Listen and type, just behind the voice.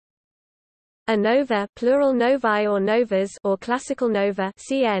A nova, plural novae or novas, or classical nova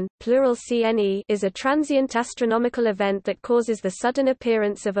 (cn, plural cne) is a transient astronomical event that causes the sudden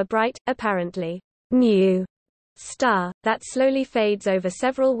appearance of a bright, apparently new star that slowly fades over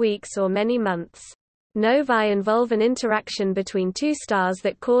several weeks or many months. Novae involve an interaction between two stars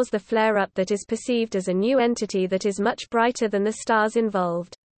that cause the flare-up that is perceived as a new entity that is much brighter than the stars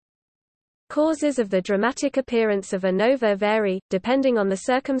involved. Causes of the dramatic appearance of a nova vary, depending on the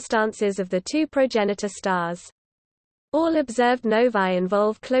circumstances of the two progenitor stars. All observed novae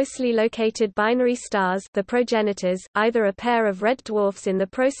involve closely located binary stars, the progenitors, either a pair of red dwarfs in the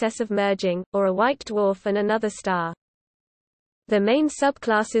process of merging, or a white dwarf and another star. The main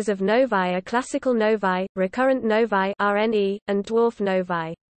subclasses of novae are classical novae, recurrent novae (RNE), and dwarf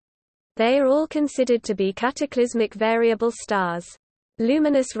novae. They are all considered to be cataclysmic variable stars.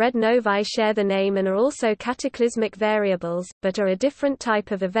 Luminous red novae share the name and are also cataclysmic variables, but are a different type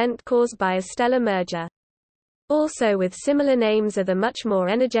of event caused by a stellar merger. Also with similar names are the much more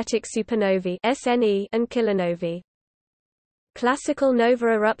energetic supernovae (SNE) and kilonovae. Classical nova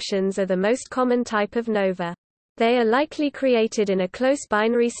eruptions are the most common type of nova. They are likely created in a close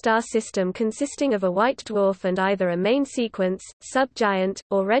binary star system consisting of a white dwarf and either a main sequence, subgiant,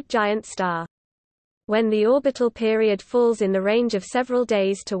 or red giant star. When the orbital period falls in the range of several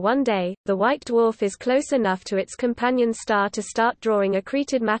days to 1 day, the white dwarf is close enough to its companion star to start drawing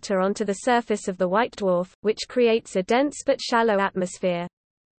accreted matter onto the surface of the white dwarf, which creates a dense but shallow atmosphere.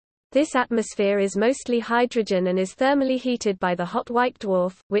 This atmosphere is mostly hydrogen and is thermally heated by the hot white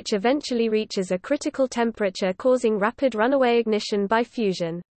dwarf, which eventually reaches a critical temperature causing rapid runaway ignition by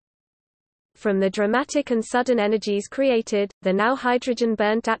fusion. From the dramatic and sudden energies created, the now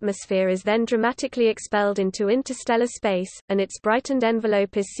hydrogen-burnt atmosphere is then dramatically expelled into interstellar space, and its brightened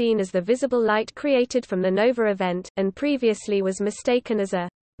envelope is seen as the visible light created from the nova event, and previously was mistaken as a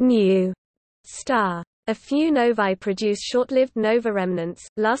new star. A few novae produce short-lived nova remnants,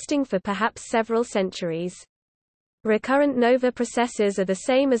 lasting for perhaps several centuries. Recurrent nova processes are the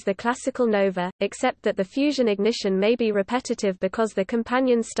same as the classical nova, except that the fusion ignition may be repetitive because the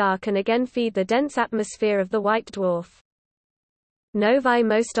companion star can again feed the dense atmosphere of the white dwarf. Novae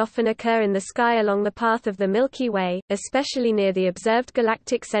most often occur in the sky along the path of the Milky Way, especially near the observed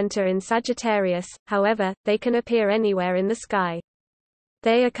galactic center in Sagittarius, however, they can appear anywhere in the sky.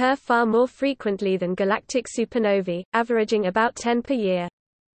 They occur far more frequently than galactic supernovae, averaging about 10 per year.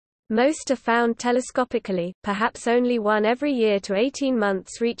 Most are found telescopically, perhaps only one every year to 18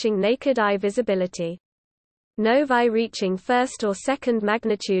 months reaching naked eye visibility. Novae reaching first or second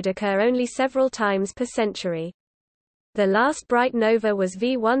magnitude occur only several times per century. The last bright nova was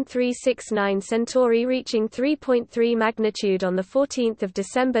V1369 Centauri reaching 3.3 magnitude on 14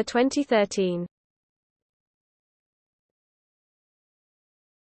 December 2013.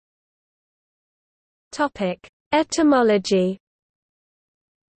 Etymology.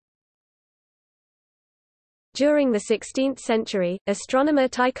 During the 16th century, astronomer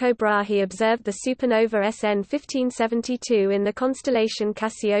Tycho Brahe observed the supernova SN 1572 in the constellation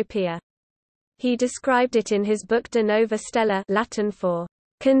Cassiopeia. He described it in his book De Nova Stella, Latin for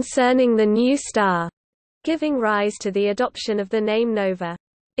 "concerning the new star," giving rise to the adoption of the name nova.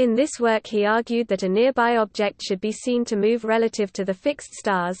 In this work he argued that a nearby object should be seen to move relative to the fixed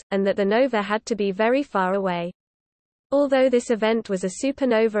stars, and that the nova had to be very far away. Although this event was a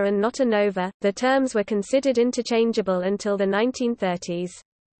supernova and not a nova, the terms were considered interchangeable until the 1930s.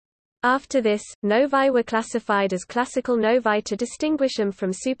 After this, novae were classified as classical novae to distinguish them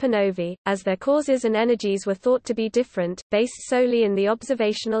from supernovae, as their causes and energies were thought to be different, based solely in the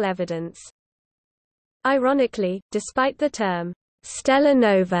observational evidence. Ironically, despite the term stellar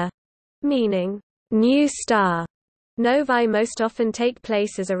nova, meaning new star, novae most often take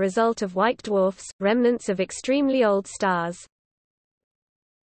place as a result of white dwarfs, remnants of extremely old stars.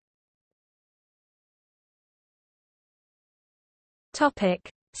 Topic: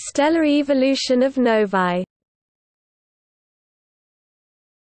 Stellar evolution of novae.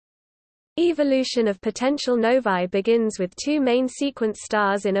 Evolution of potential novae begins with two main sequence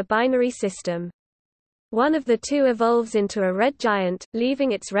stars in a binary system. One of the two evolves into a red giant,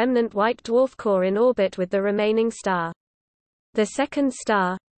 leaving its remnant white dwarf core in orbit with the remaining star. The second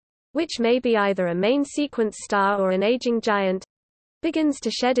star, which may be either a main sequence star or an aging giant, begins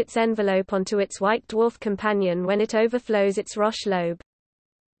to shed its envelope onto its white dwarf companion when it overflows its Roche lobe.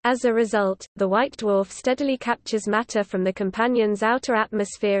 As a result, the white dwarf steadily captures matter from the companion's outer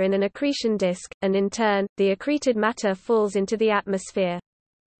atmosphere in an accretion disk, and in turn, the accreted matter falls into the atmosphere.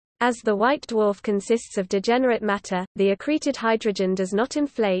 As the white dwarf consists of degenerate matter, the accreted hydrogen does not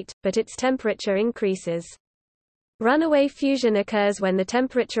inflate, but its temperature increases. Runaway fusion occurs when the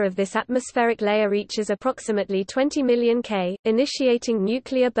temperature of this atmospheric layer reaches approximately 20 million K, initiating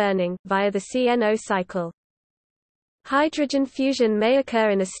nuclear burning, via the CNO cycle. Hydrogen fusion may occur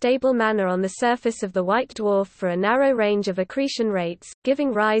in a stable manner on the surface of the white dwarf for a narrow range of accretion rates,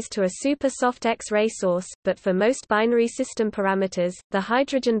 giving rise to a super soft X-ray source, but for most binary system parameters, the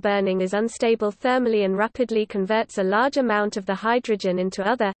hydrogen burning is unstable thermally and rapidly converts a large amount of the hydrogen into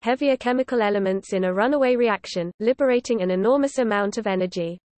other, heavier chemical elements in a runaway reaction, liberating an enormous amount of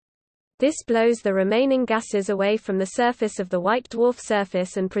energy. This blows the remaining gases away from the surface of the white dwarf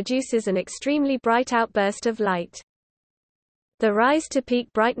surface and produces an extremely bright outburst of light. The rise to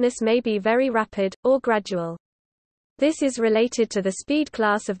peak brightness may be very rapid, or gradual. This is related to the speed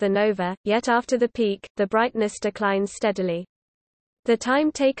class of the nova, yet after the peak, the brightness declines steadily. The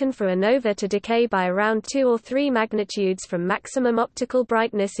time taken for a nova to decay by around 2 or 3 magnitudes from maximum optical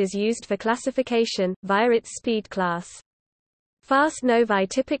brightness is used for classification, via its speed class. Fast novae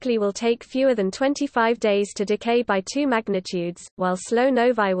typically will take fewer than 25 days to decay by 2 magnitudes, while slow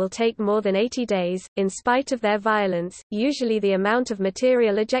novae will take more than 80 days. In spite of their violence, usually the amount of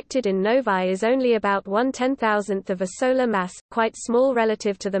material ejected in novae is only about 1/10,000th of a solar mass, quite small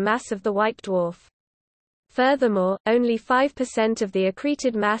relative to the mass of the white dwarf. Furthermore, only 5% of the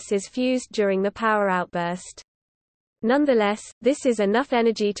accreted mass is fused during the power outburst. Nonetheless, this is enough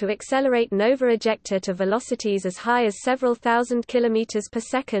energy to accelerate nova ejecta to velocities as high as several thousand kilometers per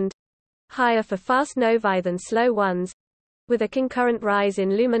second, higher for fast novae than slow ones, with a concurrent rise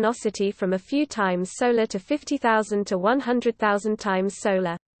in luminosity from a few times solar to 50,000 to 100,000 times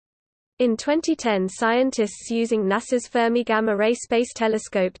solar. In 2010, scientists using NASA's Fermi Gamma Ray Space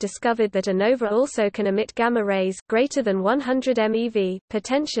Telescope discovered that a nova also can emit gamma rays, greater than 100 MeV.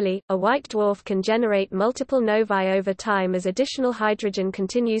 Potentially, a white dwarf can generate multiple novae over time as additional hydrogen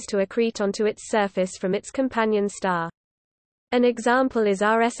continues to accrete onto its surface from its companion star. An example is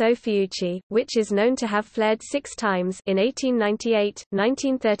RS Ophiuchi, which is known to have flared 6 times in 1898,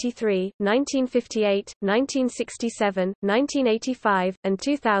 1933, 1958, 1967, 1985, and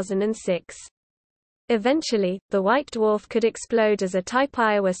 2006. Eventually, the white dwarf could explode as a type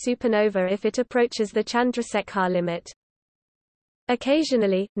Iowa supernova if it approaches the Chandrasekhar limit.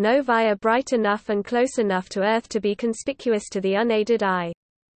 Occasionally, novae are bright enough and close enough to Earth to be conspicuous to the unaided eye.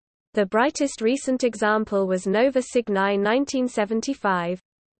 The brightest recent example was Nova Cygni 1975.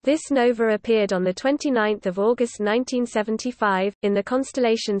 This nova appeared on 29 August 1975, in the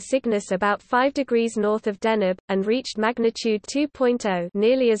constellation Cygnus about 5 degrees north of Deneb, and reached magnitude 2.0,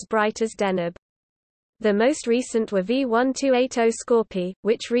 nearly as bright as Deneb. The most recent were V1280 Scorpii,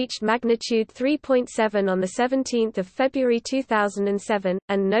 which reached magnitude 3.7 on 17 February 2007,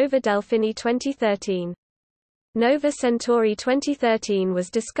 and Nova Delphini 2013. Nova Centauri 2013 was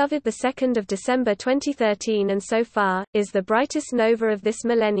discovered 2 December 2013 and so far, is the brightest nova of this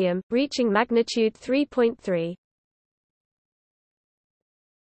millennium, reaching magnitude 3.3.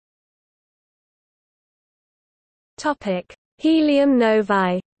 Helium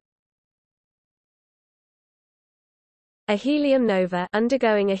novae. A helium nova,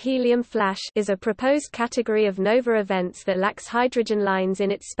 undergoing a helium flash, is a proposed category of nova events that lacks hydrogen lines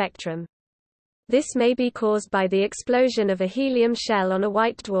in its spectrum. This may be caused by the explosion of a helium shell on a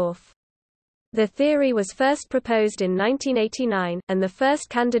white dwarf. The theory was first proposed in 1989, and the first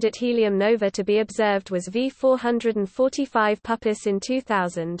candidate helium nova to be observed was V445 Puppis in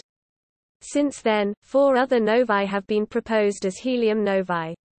 2000. Since then, 4 other novae have been proposed as helium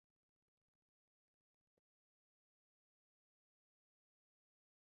novae.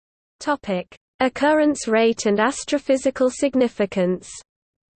 Occurrence rate and astrophysical significance.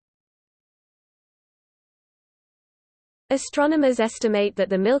 Astronomers estimate that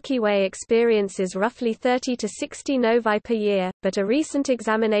the Milky Way experiences roughly 30 to 60 novae per year, but a recent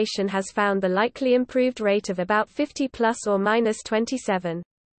examination has found the likely improved rate of about 50 plus or minus 27.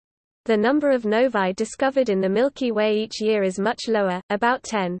 The number of novae discovered in the Milky Way each year is much lower, about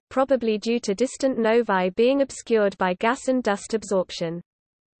 10, probably due to distant novae being obscured by gas and dust absorption.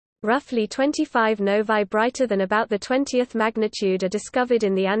 Roughly 25 novae brighter than about the 20th magnitude are discovered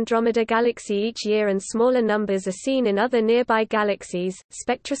in the Andromeda Galaxy each year, and smaller numbers are seen in other nearby galaxies.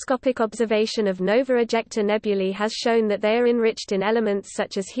 Spectroscopic observation of nova ejecta nebulae has shown that they are enriched in elements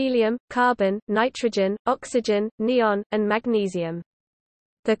such as helium, carbon, nitrogen, oxygen, neon, and magnesium.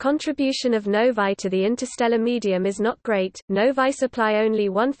 The contribution of novae to the interstellar medium is not great. Novae supply only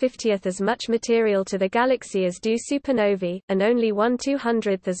 1/50th as much material to the galaxy as do supernovae, and only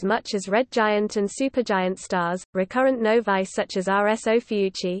 1/200th as much as red giant and supergiant stars. Recurrent novae such as RS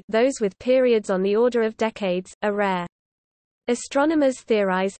Ophiuchi, those with periods on the order of decades, are rare. Astronomers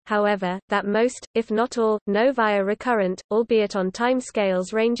theorize, however, that most, if not all, novae are recurrent, albeit on time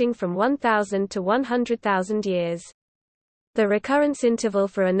scales ranging from 1,000 to 100,000 years. The recurrence interval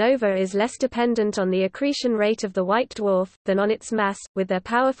for a nova is less dependent on the accretion rate of the white dwarf, than on its mass. With their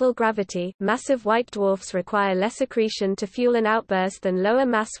powerful gravity, massive white dwarfs require less accretion to fuel an outburst than lower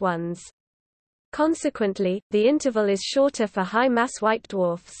mass ones. Consequently, the interval is shorter for high-mass white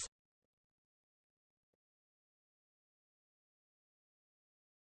dwarfs.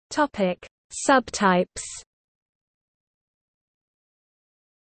 Subtypes.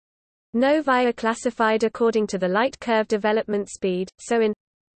 Novae are classified according to the light curve development speed, so in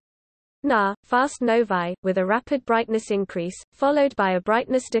Na, fast novae, with a rapid brightness increase, followed by a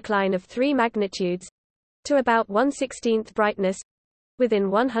brightness decline of 3 magnitudes to about 1/16 brightness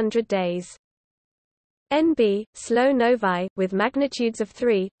within 100 days. NB, slow novae, with magnitudes of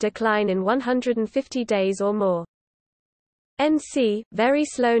 3, decline in 150 days or more. NC, very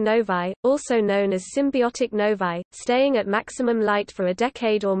slow novae, also known as symbiotic novae, staying at maximum light for a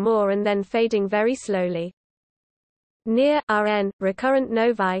decade or more and then fading very slowly. Near RN, recurrent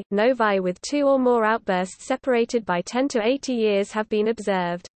novae, novae with 2 or more outbursts separated by 10 to 80 years have been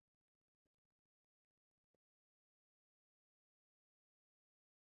observed.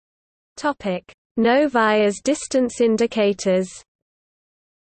 Novae as distance indicators.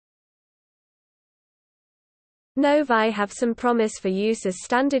 Novae have some promise for use as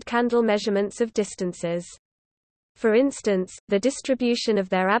standard candle measurements of distances. For instance, the distribution of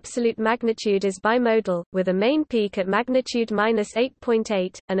their absolute magnitude is bimodal, with a main peak at magnitude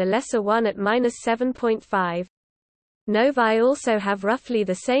 -8.8, and a lesser one at -7.5. Novae also have roughly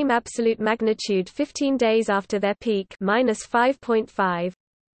the same absolute magnitude 15 days after their peak -5.5.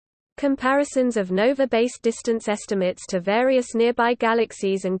 Comparisons of nova-based distance estimates to various nearby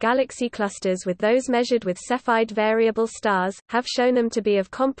galaxies and galaxy clusters with those measured with Cepheid variable stars, have shown them to be of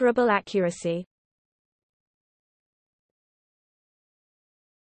comparable accuracy.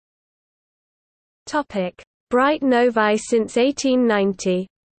 Bright novae since 1890.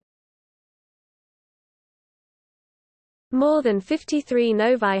 More than 53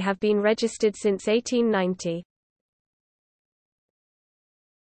 novae have been registered since 1890.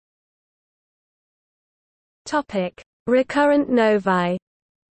 Recurrent novae.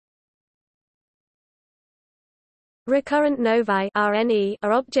 Recurrent novae (RNE)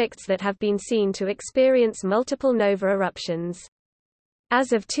 are objects that have been seen to experience multiple nova eruptions.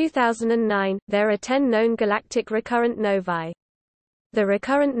 As of 2009, there are 10 known galactic recurrent novae. The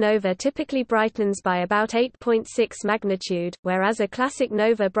recurrent nova typically brightens by about 8.6 magnitude, whereas a classic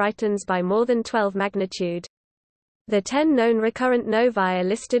nova brightens by more than 12 magnitude. The 10 known recurrent novae are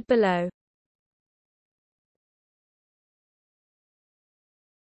listed below.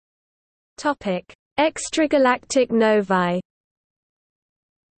 Extragalactic novae.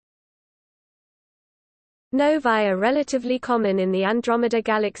 Novae are relatively common in the Andromeda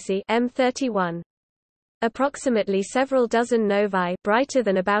Galaxy M31. Approximately several dozen novae brighter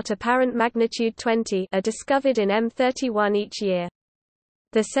than about apparent magnitude 20 are discovered in M31 each year.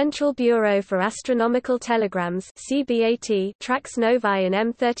 The Central Bureau for Astronomical Telegrams (CBAT) tracks novae in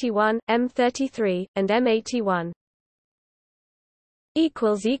M31, M33, and M81.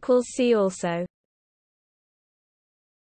 See also